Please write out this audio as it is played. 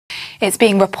It's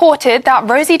being reported that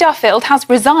Rosie Duffield has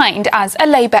resigned as a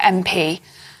Labour MP.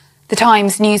 The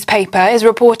Times newspaper is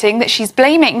reporting that she's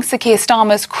blaming Sir Keir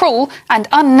Starmer's cruel and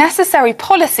unnecessary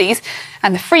policies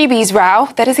and the freebies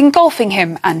row that is engulfing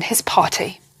him and his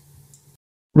party.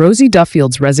 Rosie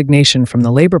Duffield's resignation from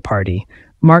the Labour Party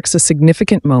marks a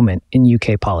significant moment in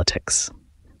UK politics.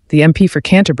 The MP for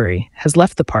Canterbury has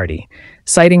left the party,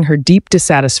 citing her deep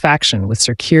dissatisfaction with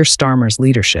Sir Keir Starmer's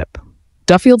leadership.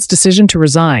 Duffield's decision to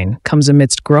resign comes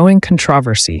amidst growing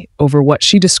controversy over what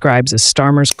she describes as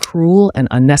Starmer's cruel and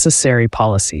unnecessary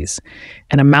policies,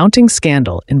 and a mounting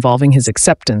scandal involving his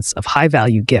acceptance of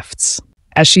high-value gifts.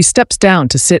 As she steps down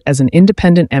to sit as an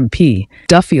independent MP,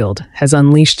 Duffield has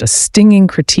unleashed a stinging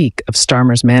critique of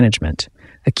Starmer's management,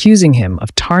 accusing him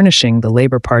of tarnishing the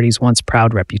Labour Party's once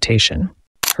proud reputation.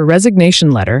 Her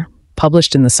resignation letter,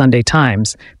 published in the Sunday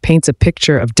Times, paints a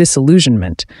picture of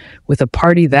disillusionment with a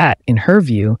party that, in her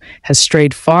view, has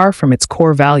strayed far from its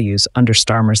core values under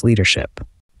Starmer's leadership.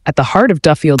 At the heart of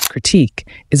Duffield's critique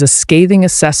is a scathing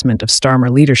assessment of Starmer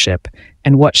leadership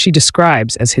and what she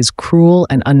describes as his cruel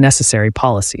and unnecessary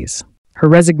policies. Her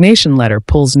resignation letter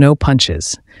pulls no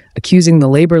punches, accusing the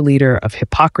Labour leader of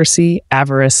hypocrisy,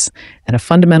 avarice, and a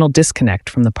fundamental disconnect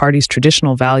from the party's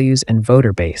traditional values and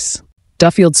voter base.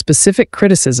 Duffield's specific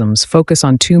criticisms focus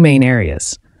on two main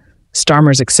areas: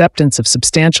 Starmer's acceptance of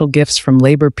substantial gifts from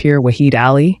Labour peer Wahid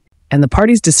Ali, and the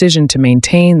party's decision to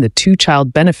maintain the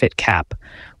two-child benefit cap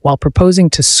while proposing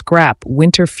to scrap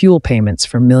winter fuel payments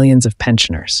for millions of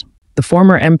pensioners. The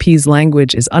former MP's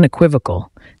language is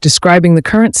unequivocal, describing the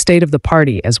current state of the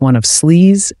party as one of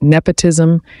sleaze,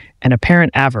 nepotism, and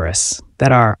apparent avarice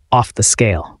that are off the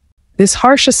scale. This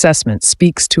harsh assessment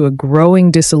speaks to a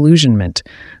growing disillusionment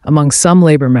among some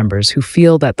Labour members who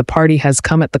feel that the party has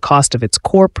come at the cost of its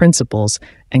core principles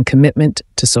and commitment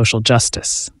to social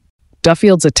justice.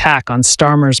 Duffield's attack on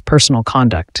Starmer's personal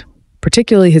conduct,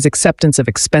 particularly his acceptance of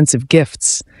expensive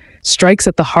gifts, strikes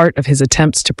at the heart of his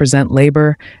attempts to present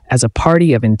Labour as a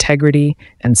party of integrity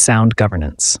and sound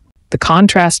governance. The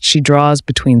contrast she draws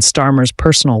between Starmer's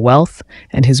personal wealth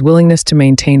and his willingness to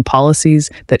maintain policies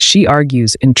that she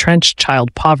argues entrench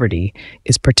child poverty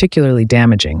is particularly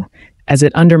damaging, as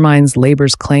it undermines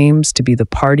Labour's claims to be the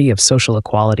party of social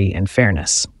equality and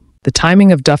fairness. The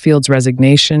timing of Duffield's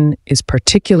resignation is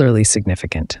particularly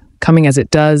significant, coming as it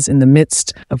does in the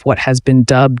midst of what has been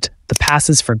dubbed the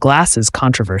passes for glasses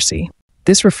controversy.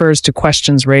 This refers to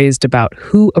questions raised about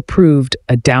who approved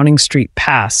a Downing Street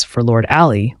pass for Lord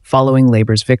Ali following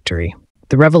Labour's victory.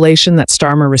 The revelation that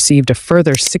Starmer received a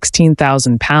further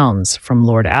 £16,000 from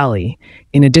Lord Ali,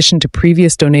 in addition to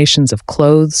previous donations of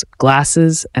clothes,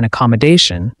 glasses, and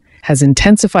accommodation, has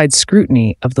intensified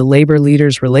scrutiny of the Labour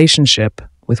leader's relationship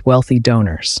with wealthy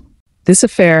donors. This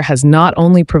affair has not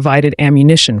only provided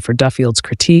ammunition for Duffield's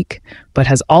critique, but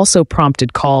has also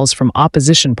prompted calls from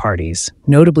opposition parties,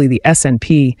 notably the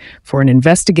SNP, for an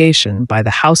investigation by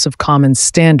the House of Commons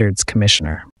Standards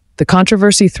Commissioner. The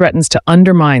controversy threatens to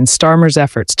undermine Starmer's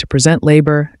efforts to present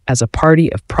Labour as a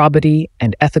party of probity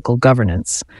and ethical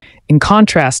governance, in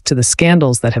contrast to the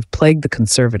scandals that have plagued the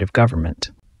Conservative government.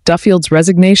 Duffield's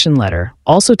resignation letter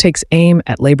also takes aim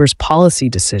at Labour's policy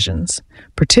decisions,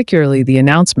 particularly the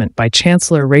announcement by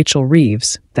Chancellor Rachel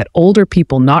Reeves that older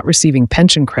people not receiving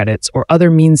pension credits or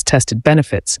other means-tested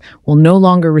benefits will no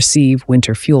longer receive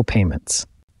winter fuel payments.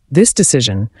 This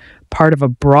decision, part of a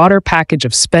broader package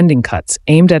of spending cuts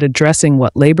aimed at addressing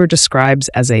what Labour describes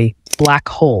as a black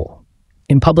hole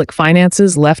in public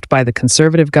finances left by the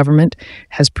Conservative government,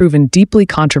 has proven deeply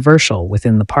controversial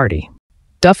within the party.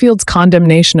 Duffield's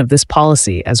condemnation of this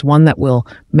policy as one that will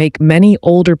make many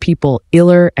older people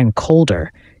iller and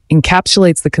colder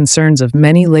encapsulates the concerns of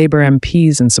many Labour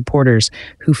MPs and supporters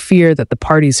who fear that the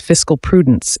party's fiscal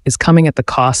prudence is coming at the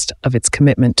cost of its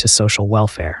commitment to social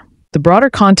welfare. The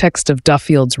broader context of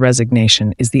Duffield's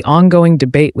resignation is the ongoing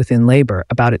debate within Labour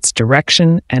about its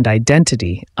direction and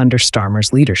identity under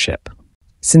Starmer's leadership.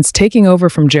 Since taking over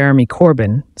from Jeremy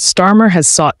Corbyn, Starmer has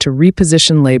sought to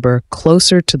reposition Labour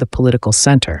closer to the political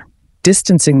centre,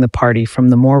 distancing the party from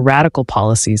the more radical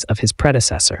policies of his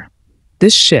predecessor.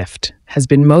 This shift has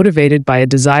been motivated by a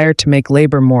desire to make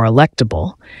Labour more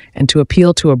electable and to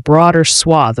appeal to a broader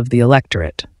swath of the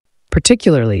electorate,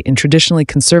 particularly in traditionally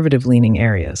conservative-leaning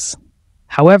areas.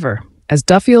 However, as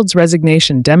Duffield's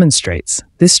resignation demonstrates,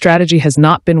 this strategy has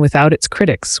not been without its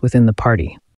critics within the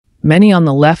party. Many on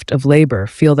the left of Labour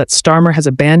feel that Starmer has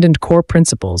abandoned core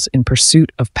principles in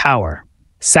pursuit of power,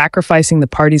 sacrificing the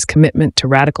party's commitment to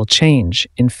radical change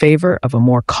in favor of a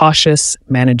more cautious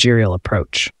managerial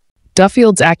approach.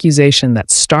 Duffield's accusation that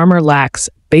Starmer lacks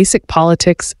basic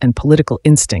politics and political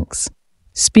instincts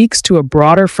speaks to a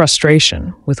broader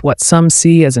frustration with what some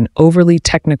see as an overly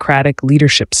technocratic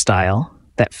leadership style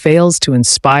that fails to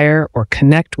inspire or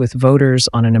connect with voters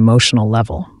on an emotional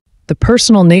level. The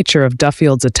personal nature of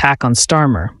Duffield's attack on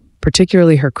Starmer,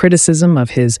 particularly her criticism of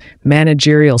his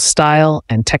managerial style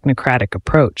and technocratic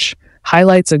approach,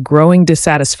 highlights a growing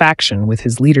dissatisfaction with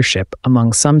his leadership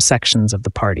among some sections of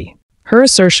the party. Her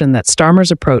assertion that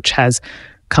Starmer's approach has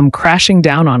come crashing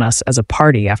down on us as a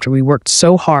party after we worked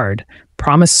so hard,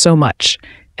 promised so much,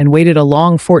 and waited a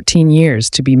long 14 years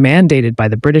to be mandated by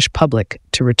the British public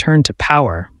to return to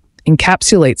power,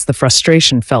 encapsulates the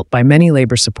frustration felt by many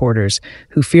Labour supporters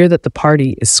who fear that the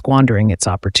party is squandering its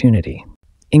opportunity.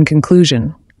 In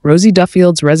conclusion, Rosie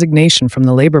Duffield's resignation from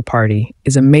the Labour Party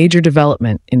is a major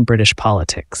development in British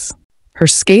politics. Her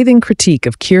scathing critique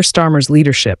of Keir Starmer's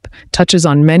leadership touches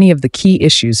on many of the key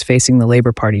issues facing the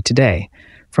Labour Party today,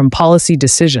 from policy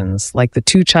decisions like the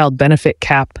two-child benefit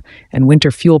cap and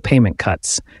winter fuel payment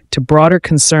cuts, to broader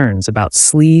concerns about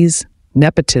sleaze,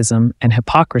 nepotism, and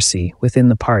hypocrisy within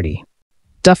the party.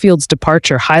 Duffield's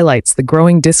departure highlights the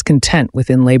growing discontent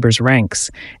within Labour's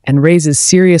ranks and raises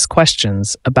serious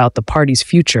questions about the party's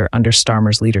future under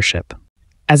Starmer's leadership.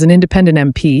 As an independent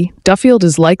MP, Duffield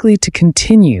is likely to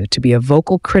continue to be a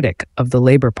vocal critic of the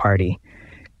Labour Party,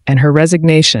 and her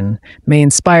resignation may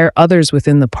inspire others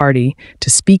within the party to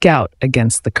speak out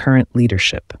against the current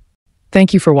leadership.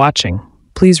 Thank you for watching.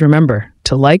 Please remember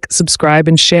to like, subscribe,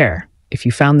 and share if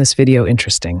you found this video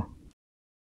interesting.